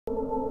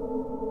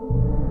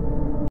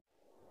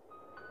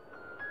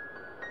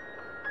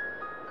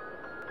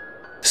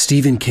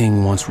Stephen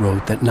King once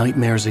wrote that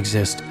nightmares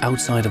exist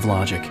outside of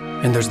logic,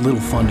 and there's little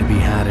fun to be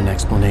had in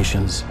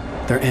explanations.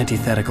 They're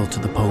antithetical to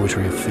the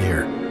poetry of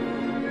fear.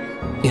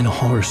 In a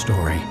horror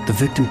story, the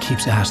victim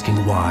keeps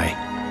asking why,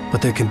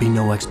 but there can be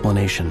no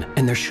explanation,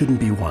 and there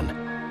shouldn't be one.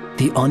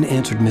 The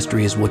unanswered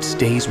mystery is what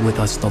stays with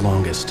us the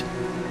longest,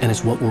 and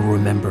it's what we'll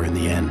remember in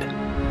the end.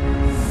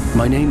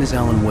 My name is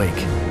Alan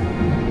Wake.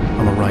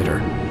 I'm a writer.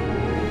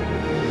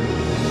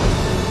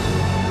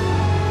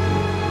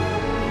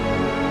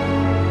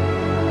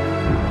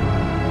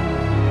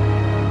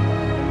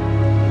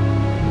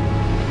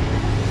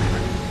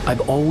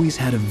 I've always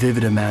had a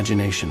vivid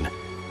imagination,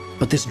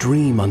 but this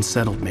dream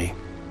unsettled me.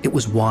 It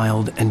was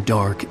wild and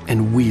dark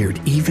and weird,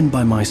 even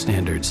by my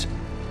standards.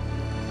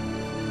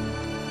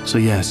 So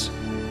yes,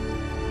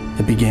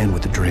 it began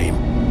with a dream.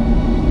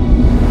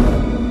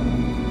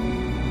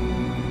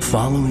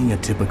 Following a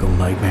typical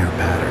nightmare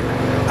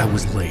pattern, I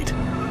was late,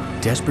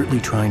 desperately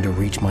trying to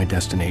reach my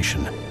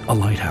destination, a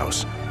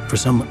lighthouse. For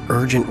some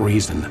urgent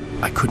reason,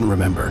 I couldn't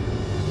remember.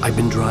 I'd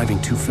been driving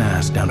too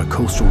fast down a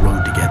coastal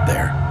road to get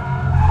there.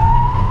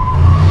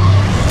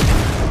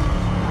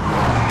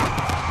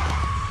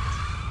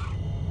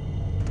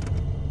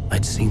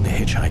 I'd seen the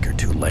hitchhiker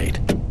too late.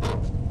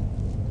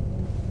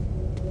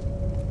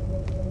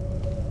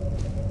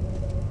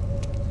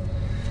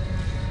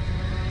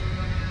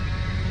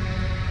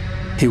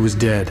 He was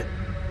dead.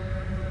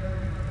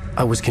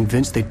 I was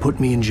convinced they'd put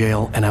me in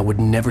jail and I would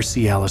never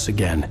see Alice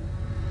again.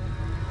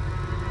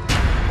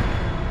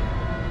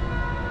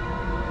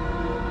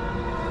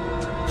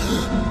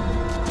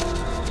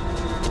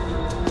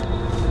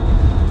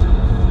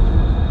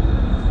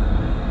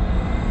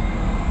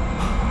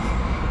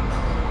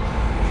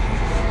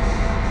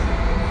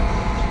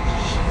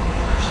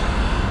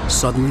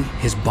 Suddenly,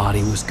 his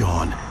body was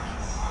gone.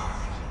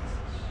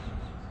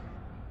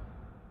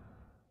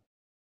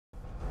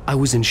 I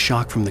was in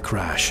shock from the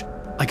crash.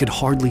 I could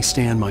hardly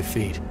stand my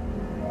feet.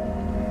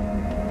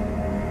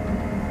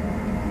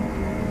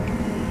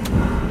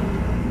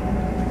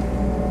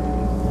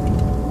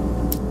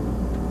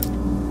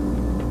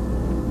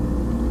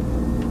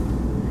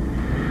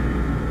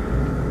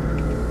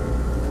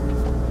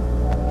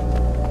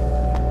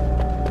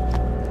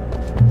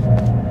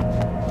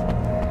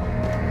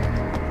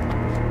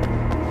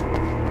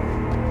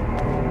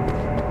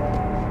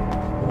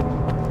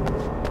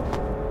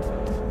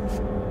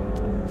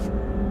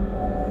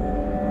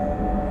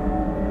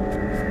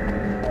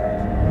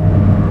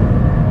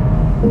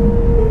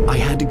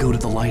 Go to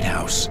the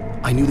lighthouse.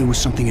 I knew there was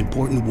something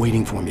important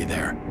waiting for me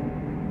there.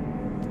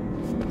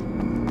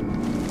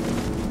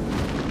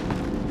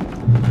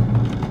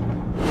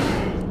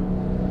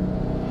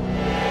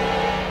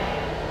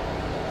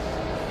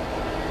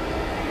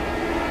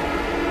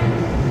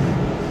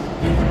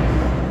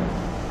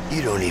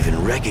 You don't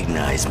even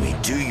recognize me,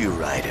 do you,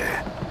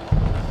 Ryder?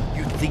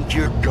 You think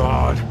you're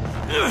God?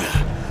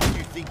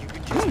 You think you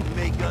can just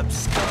make up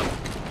stuff?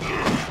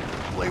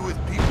 Play with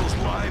people's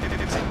lives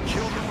and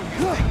kill them when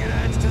you think it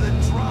adds to the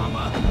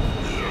drama?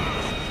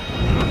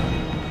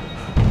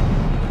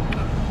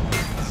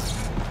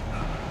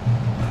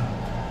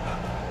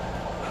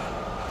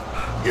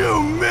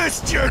 You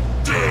missed your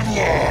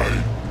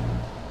deadline!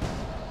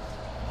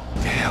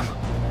 Damn.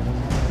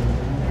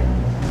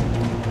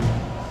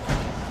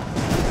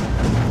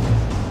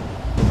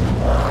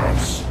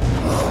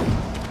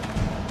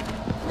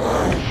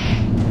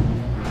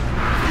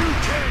 You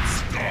can't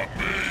stop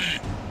me!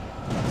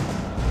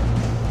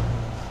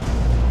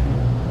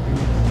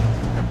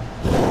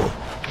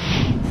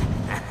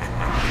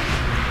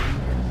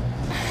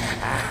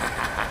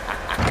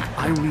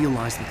 I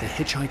realized that the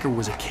hitchhiker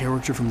was a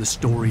character from the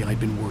story I'd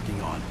been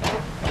working on.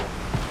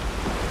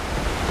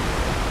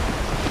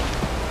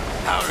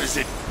 How does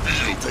it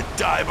feel to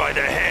die by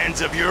the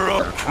hands of your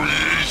own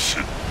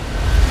creation?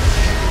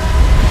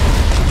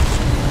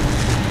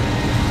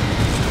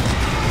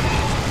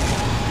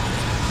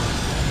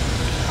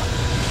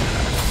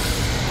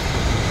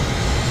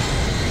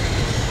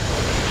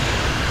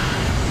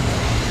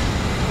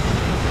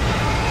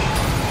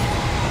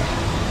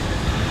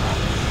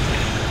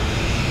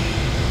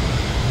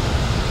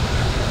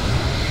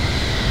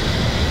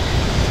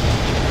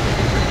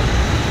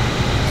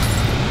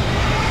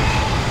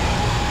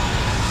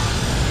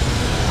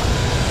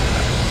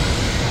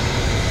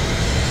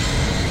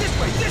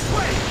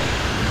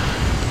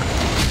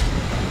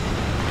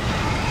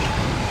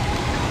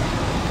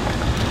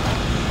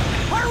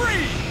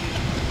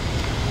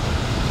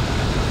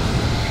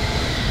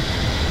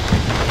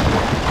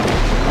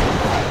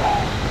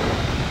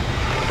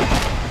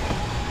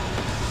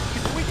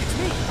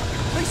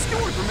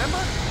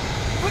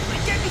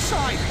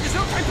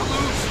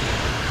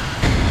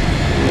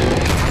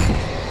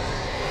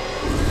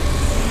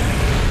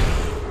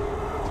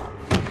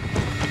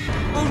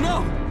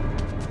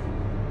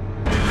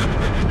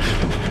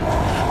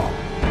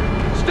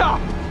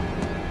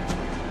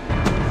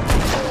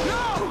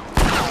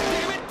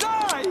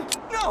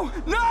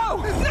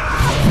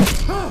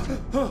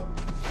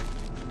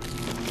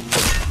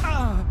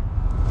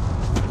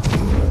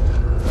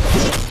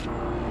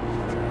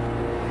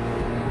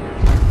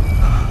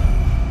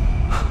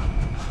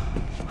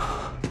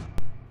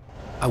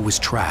 was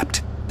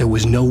trapped. There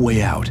was no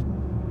way out.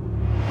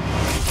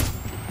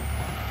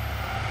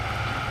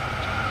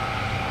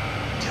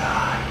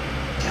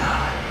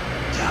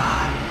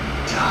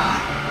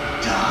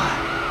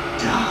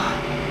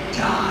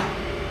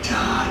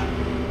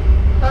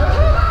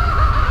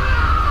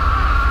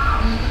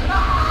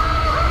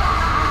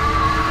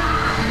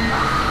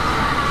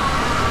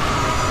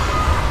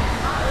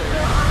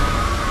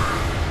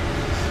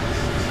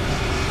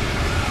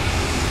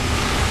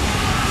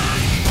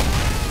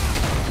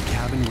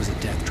 Was a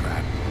death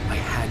trap. I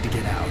had to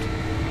get out.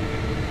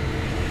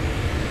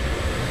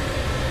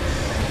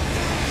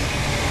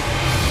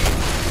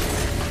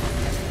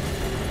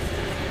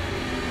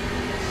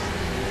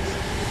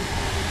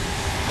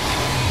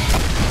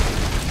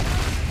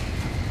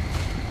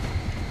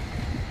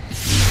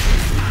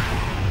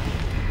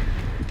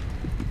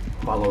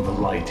 Follow the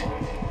light.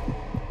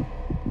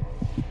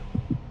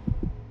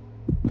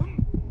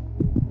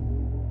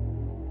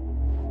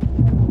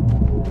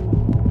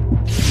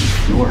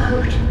 You are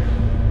hurt.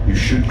 You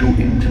should go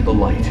into the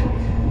light.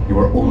 You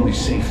are only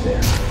safe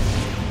there.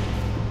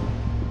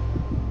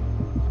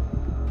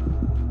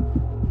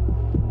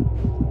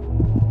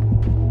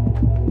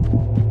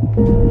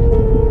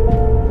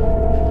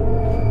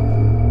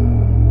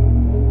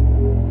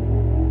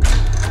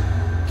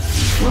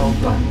 Well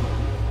done.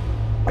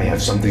 I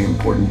have something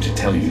important to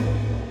tell you.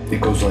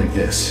 It goes like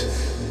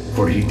this.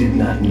 For he did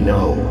not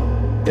know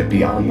that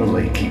beyond the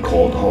lake he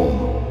called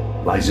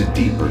home lies a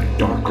deeper,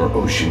 darker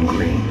ocean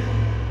green,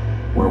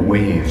 where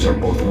waves are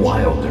both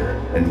wilder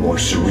and more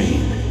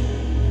serene.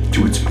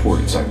 To its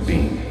ports I've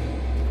been.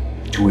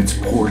 To its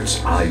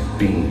ports I've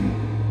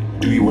been.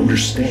 Do you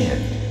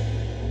understand?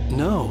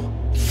 No.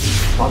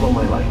 Follow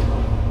my light.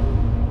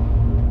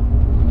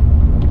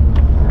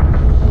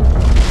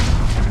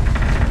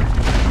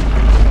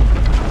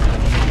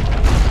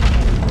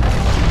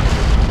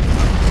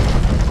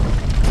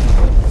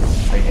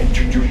 I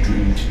entered your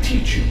dream to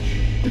teach you.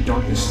 The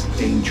darkness is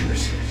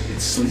dangerous.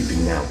 It's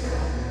sleeping now.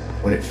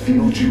 When it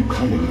feels you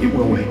coming, it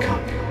will wake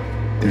up.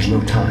 There's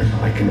no time.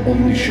 I can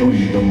only show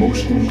you the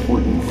most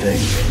important thing.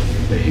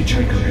 The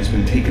hitchhiker has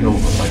been taken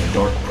over by the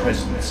dark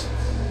presence.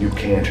 You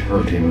can't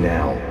hurt him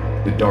now.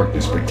 The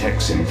darkness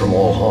protects him from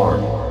all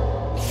harm.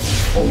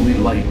 Only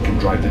light can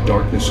drive the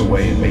darkness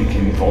away and make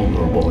him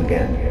vulnerable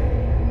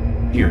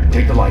again. Here,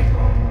 take the light.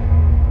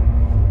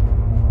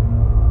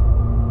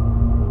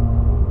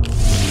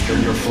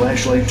 Turn your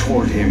flashlight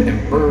toward him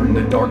and burn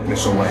the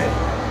darkness away.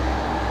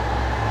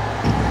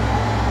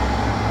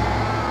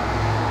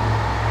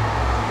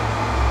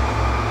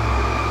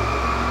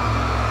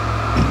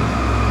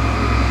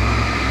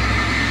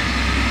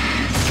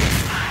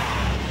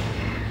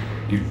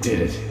 You did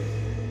it.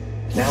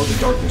 Now the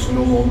darkness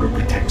no longer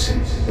protects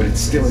him, but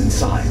it's still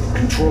inside,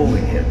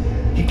 controlling him.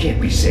 He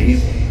can't be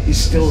saved. He's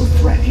still a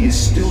threat. He is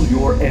still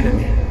your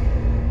enemy.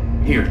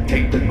 Here,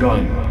 take the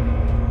gun.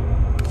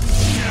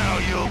 Now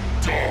you'll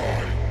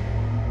die.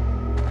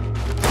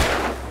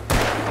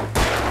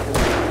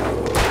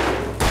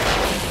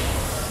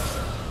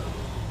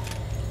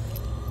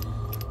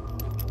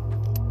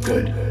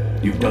 Good.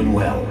 You've done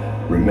well.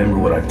 Remember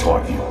what I've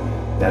taught you.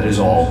 That is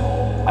all.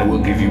 I will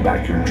give you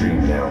back your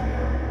dream now.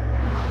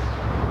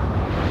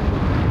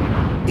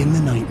 In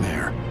the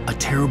nightmare, a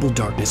terrible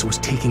darkness was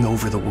taking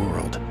over the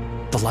world.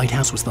 The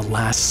lighthouse was the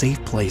last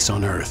safe place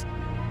on Earth.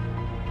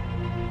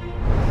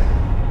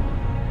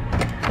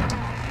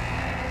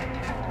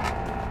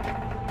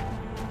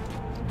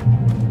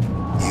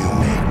 You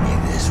made me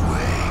this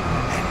way,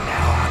 and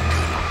now I'm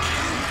gonna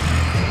kill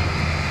you.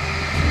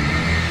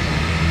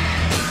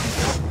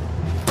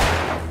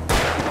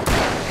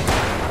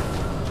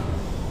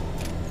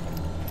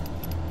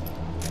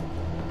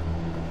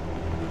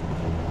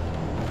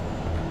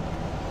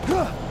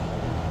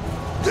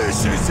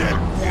 This isn't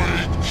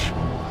witch!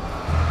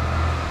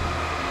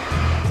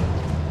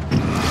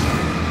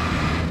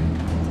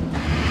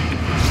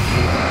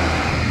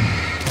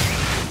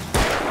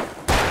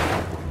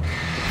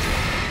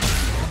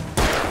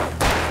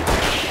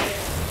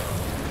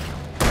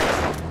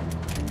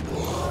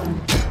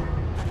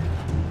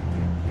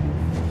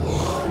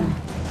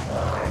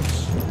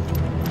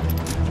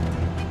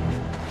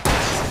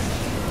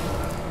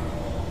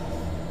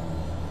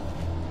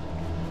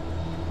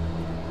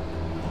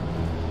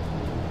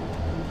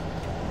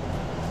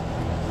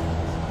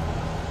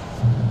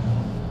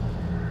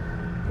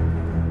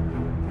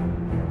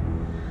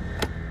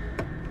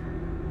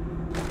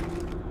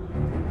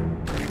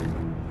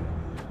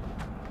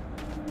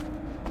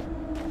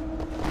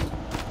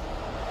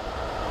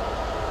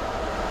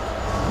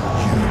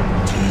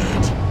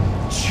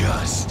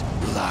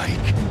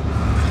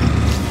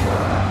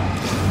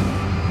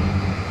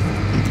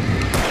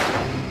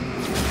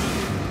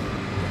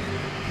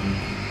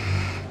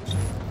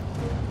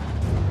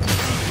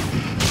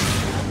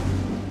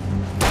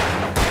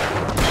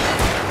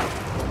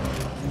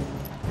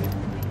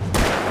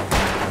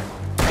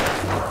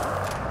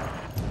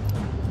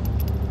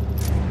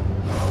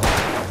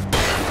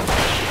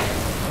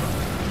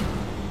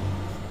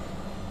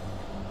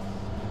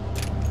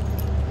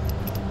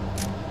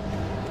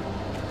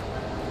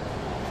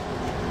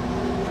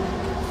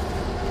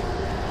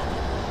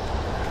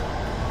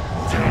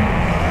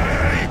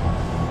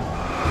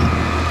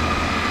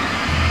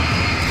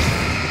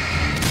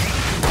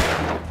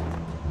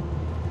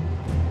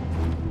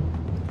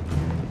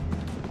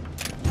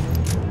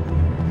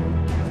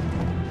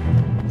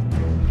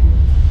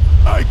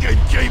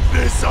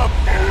 this up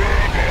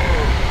forever!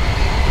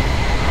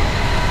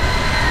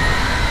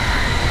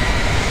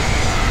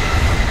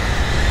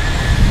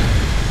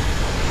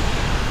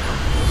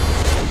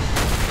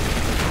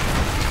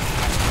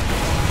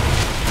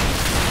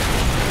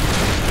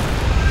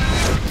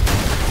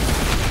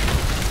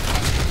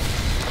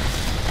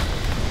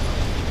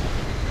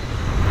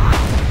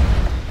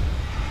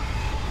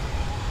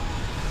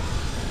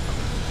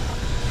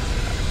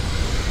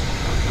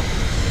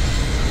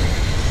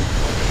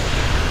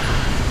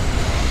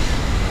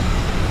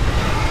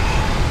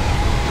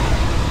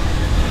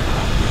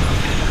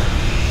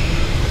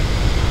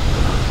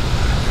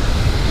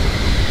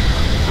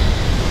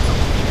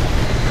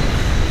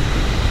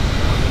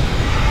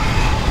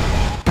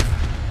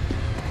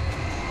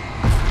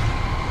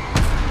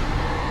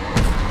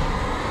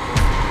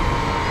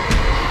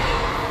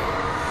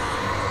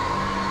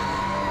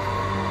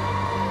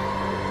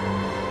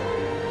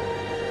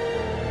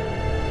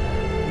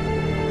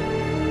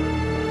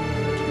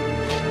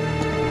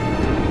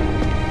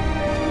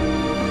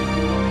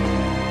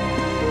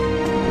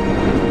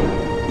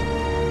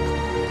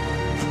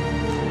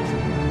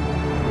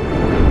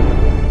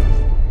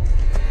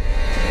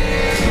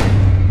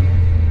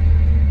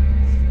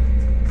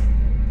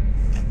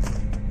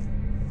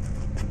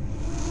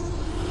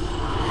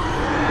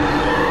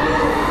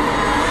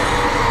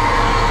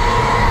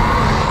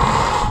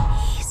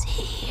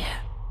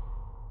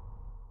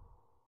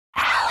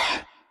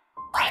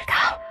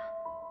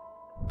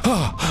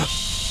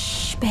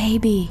 Shh,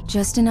 baby.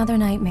 Just another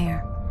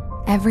nightmare.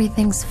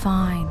 Everything's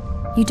fine.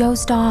 You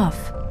dozed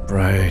off.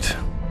 Right.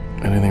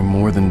 Anything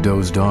more than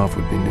dozed off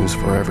would be news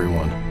for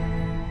everyone.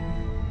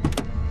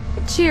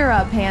 Cheer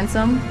up,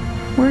 handsome.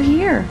 We're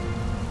here.